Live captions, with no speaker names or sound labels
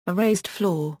A raised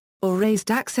floor, or raised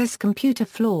access computer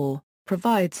floor,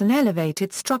 provides an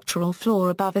elevated structural floor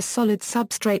above a solid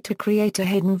substrate to create a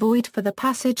hidden void for the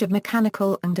passage of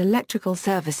mechanical and electrical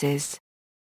services.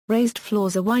 Raised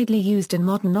floors are widely used in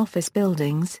modern office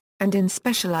buildings, and in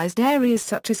specialized areas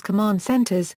such as command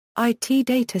centers, IT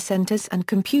data centers and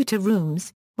computer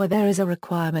rooms, where there is a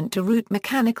requirement to route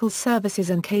mechanical services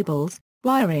and cables,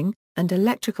 wiring, and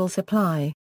electrical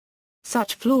supply.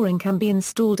 Such flooring can be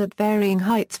installed at varying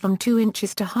heights from 2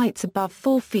 inches to heights above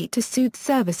 4 feet to suit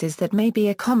services that may be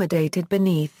accommodated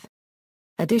beneath.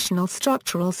 Additional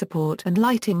structural support and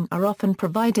lighting are often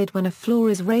provided when a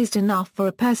floor is raised enough for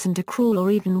a person to crawl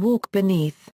or even walk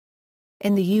beneath.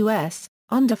 In the U.S.,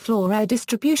 underfloor air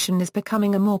distribution is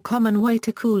becoming a more common way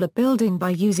to cool a building by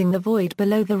using the void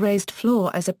below the raised floor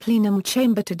as a plenum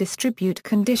chamber to distribute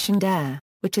conditioned air,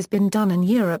 which has been done in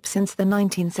Europe since the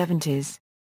 1970s.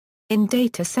 In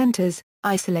data centers,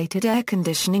 isolated air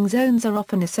conditioning zones are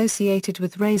often associated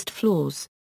with raised floors.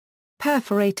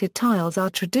 Perforated tiles are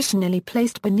traditionally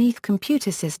placed beneath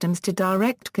computer systems to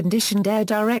direct conditioned air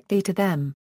directly to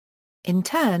them. In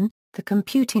turn, the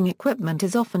computing equipment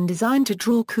is often designed to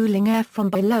draw cooling air from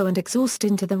below and exhaust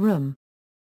into the room.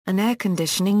 An air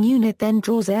conditioning unit then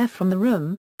draws air from the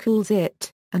room, cools it,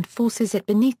 and forces it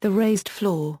beneath the raised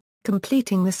floor,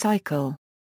 completing the cycle.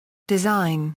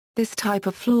 Design: this type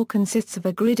of floor consists of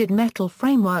a gridded metal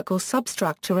framework or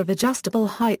substructure of adjustable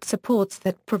height supports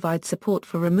that provide support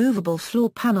for removable floor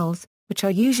panels, which are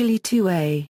usually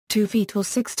 2A, 2 feet or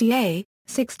 60A,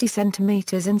 60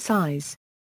 centimeters in size.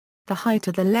 The height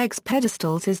of the legs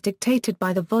pedestals is dictated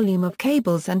by the volume of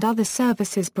cables and other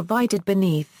services provided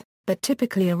beneath, but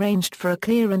typically arranged for a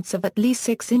clearance of at least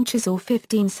 6 inches or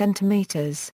 15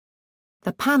 centimeters.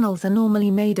 The panels are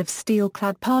normally made of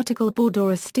steel-clad particle board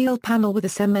or a steel panel with a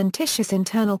cementitious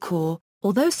internal core,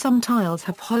 although some tiles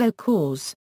have hollow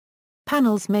cores.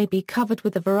 Panels may be covered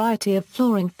with a variety of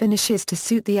flooring finishes to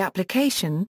suit the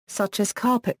application, such as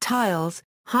carpet tiles,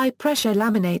 high-pressure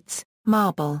laminates,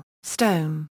 marble,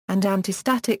 stone, and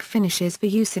anti-static finishes for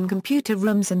use in computer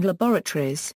rooms and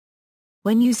laboratories.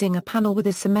 When using a panel with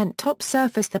a cement top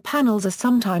surface, the panels are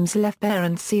sometimes left bare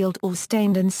and sealed or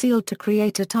stained and sealed to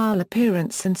create a tile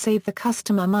appearance and save the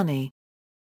customer money.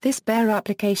 This bare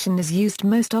application is used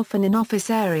most often in office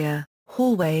area,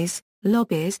 hallways,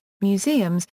 lobbies,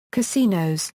 museums,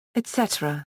 casinos,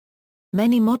 etc.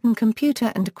 Many modern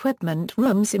computer and equipment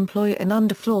rooms employ an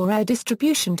underfloor air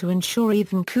distribution to ensure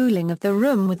even cooling of the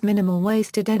room with minimal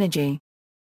wasted energy.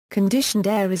 Conditioned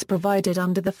air is provided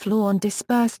under the floor and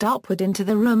dispersed upward into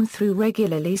the room through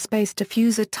regularly spaced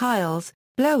diffuser tiles,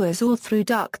 blowers or through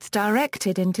ducts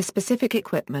directed into specific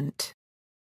equipment.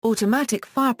 Automatic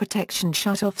fire protection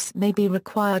shutoffs may be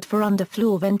required for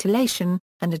underfloor ventilation,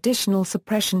 and additional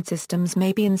suppression systems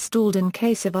may be installed in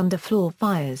case of underfloor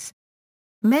fires.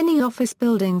 Many office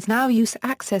buildings now use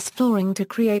access flooring to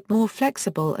create more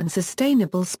flexible and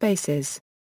sustainable spaces.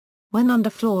 When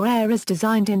underfloor air is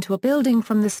designed into a building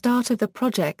from the start of the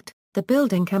project, the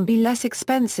building can be less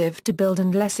expensive to build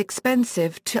and less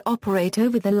expensive to operate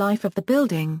over the life of the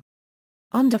building.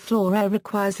 Underfloor air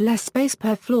requires less space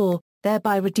per floor,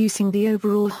 thereby reducing the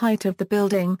overall height of the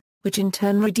building, which in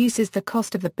turn reduces the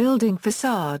cost of the building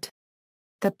facade.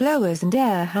 The blowers and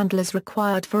air handlers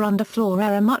required for underfloor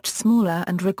air are much smaller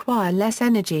and require less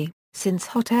energy, since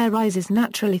hot air rises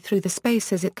naturally through the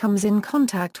space as it comes in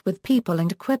contact with people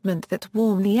and equipment that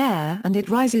warm the air and it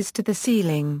rises to the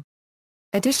ceiling.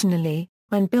 Additionally,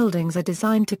 when buildings are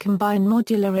designed to combine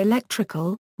modular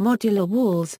electrical, modular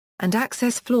walls, and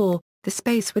access floor, the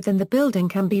space within the building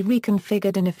can be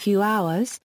reconfigured in a few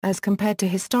hours, as compared to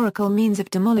historical means of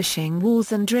demolishing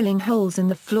walls and drilling holes in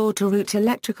the floor to route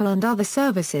electrical and other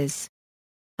services.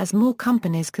 As more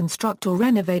companies construct or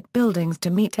renovate buildings to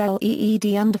meet LEED,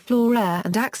 underfloor air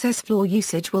and access floor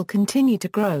usage will continue to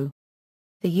grow.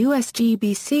 The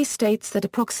USGBC states that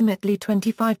approximately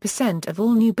 25% of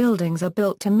all new buildings are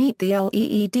built to meet the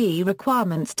LEED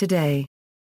requirements today.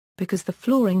 Because the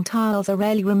flooring tiles are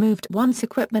rarely removed once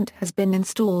equipment has been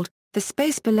installed, the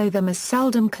space below them is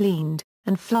seldom cleaned,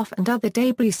 and fluff and other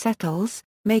debris settles,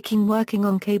 making working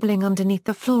on cabling underneath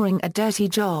the flooring a dirty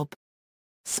job.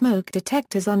 Smoke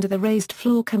detectors under the raised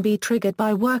floor can be triggered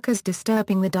by workers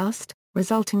disturbing the dust,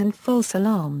 resulting in false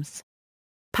alarms.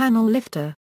 Panel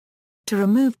lifter. To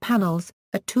remove panels,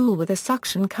 a tool with a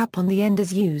suction cup on the end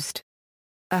is used.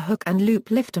 A hook and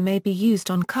loop lifter may be used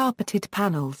on carpeted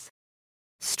panels.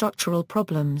 Structural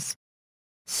problems.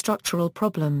 Structural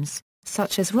problems,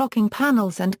 such as rocking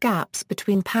panels and gaps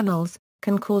between panels,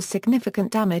 can cause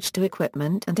significant damage to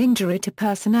equipment and injury to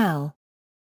personnel.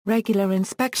 Regular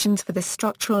inspections for the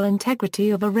structural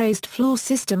integrity of a raised floor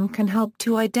system can help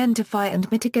to identify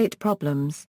and mitigate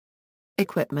problems.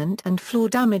 Equipment and floor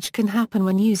damage can happen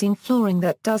when using flooring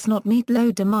that does not meet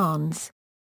load demands.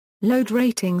 Load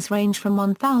ratings range from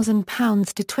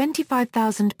 £1,000 to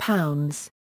 £25,000.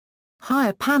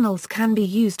 Higher panels can be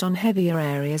used on heavier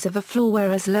areas of a floor,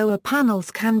 whereas lower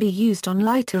panels can be used on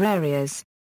lighter areas.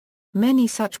 Many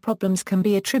such problems can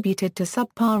be attributed to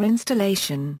subpar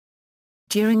installation.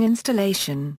 During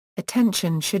installation,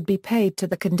 attention should be paid to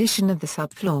the condition of the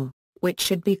subfloor, which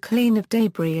should be clean of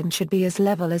debris and should be as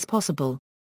level as possible.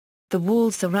 The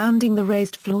walls surrounding the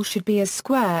raised floor should be as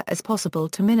square as possible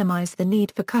to minimize the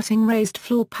need for cutting raised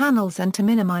floor panels and to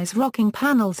minimize rocking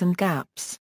panels and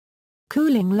gaps.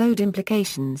 Cooling load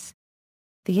implications.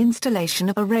 The installation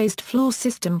of a raised floor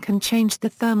system can change the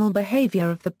thermal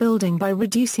behavior of the building by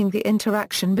reducing the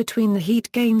interaction between the heat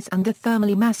gains and the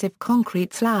thermally massive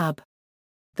concrete slab.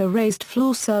 The raised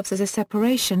floor serves as a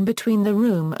separation between the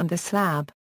room and the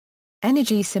slab.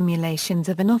 Energy simulations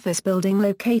of an office building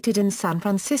located in San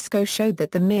Francisco showed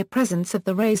that the mere presence of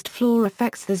the raised floor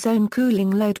affects the zone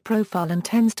cooling load profile and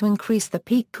tends to increase the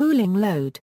peak cooling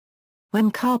load. When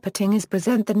carpeting is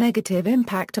present, the negative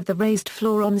impact of the raised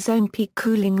floor on zone peak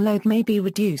cooling load may be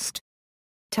reduced.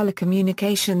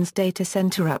 Telecommunications data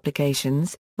center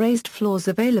applications. Raised floors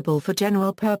available for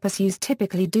general-purpose use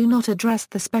typically do not address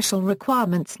the special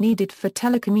requirements needed for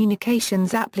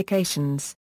telecommunications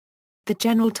applications. The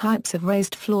general types of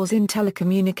raised floors in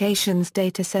telecommunications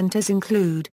data centers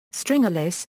include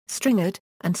stringerless, stringered,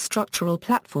 and structural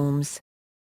platforms,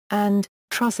 and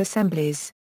truss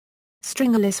assemblies.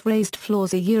 Stringerless raised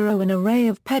floors are an array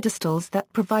of pedestals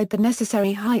that provide the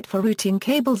necessary height for routing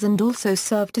cables and also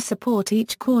serve to support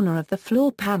each corner of the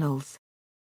floor panels.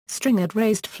 Stringered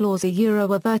raised floors are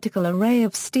a vertical array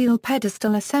of steel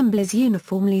pedestal assemblies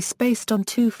uniformly spaced on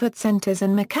 2-foot centers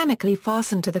and mechanically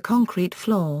fastened to the concrete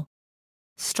floor.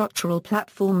 Structural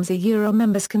platforms are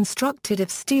members constructed of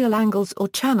steel angles or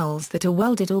channels that are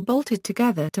welded or bolted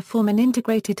together to form an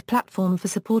integrated platform for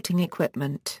supporting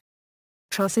equipment.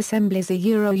 Truss assemblies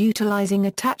are utilizing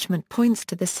attachment points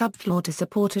to the subfloor to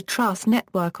support a truss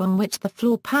network on which the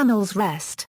floor panels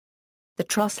rest. The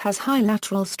truss has high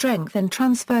lateral strength and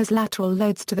transfers lateral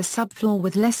loads to the subfloor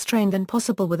with less strain than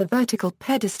possible with a vertical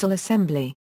pedestal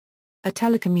assembly. A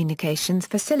telecommunications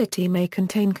facility may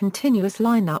contain continuous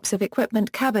lineups of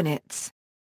equipment cabinets.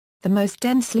 The most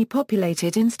densely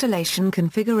populated installation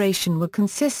configuration would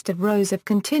consist of rows of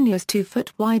continuous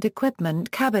 2-foot wide equipment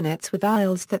cabinets with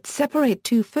aisles that separate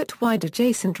 2-foot wide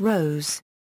adjacent rows.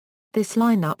 This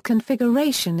lineup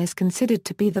configuration is considered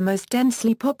to be the most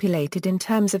densely populated in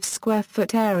terms of square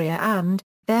foot area and,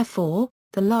 therefore,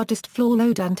 the largest floor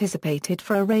load anticipated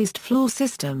for a raised floor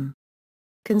system.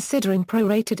 Considering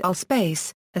prorated aisle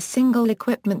space, a single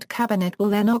equipment cabinet will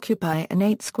then occupy an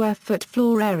 8-square-foot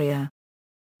floor area.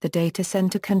 The data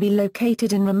center can be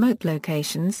located in remote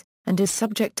locations, and is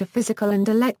subject to physical and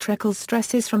electrical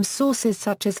stresses from sources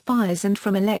such as fires and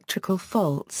from electrical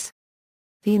faults.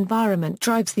 The environment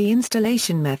drives the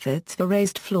installation methods for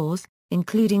raised floors,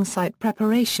 including site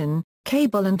preparation,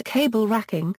 cable and cable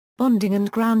racking, bonding and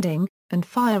grounding, and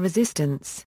fire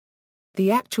resistance.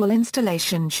 The actual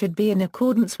installation should be in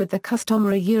accordance with the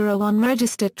customary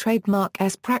unregistered trademark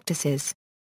S practices.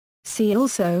 See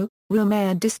also, room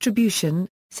air distribution,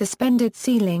 suspended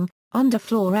ceiling,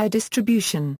 underfloor air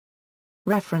distribution.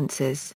 References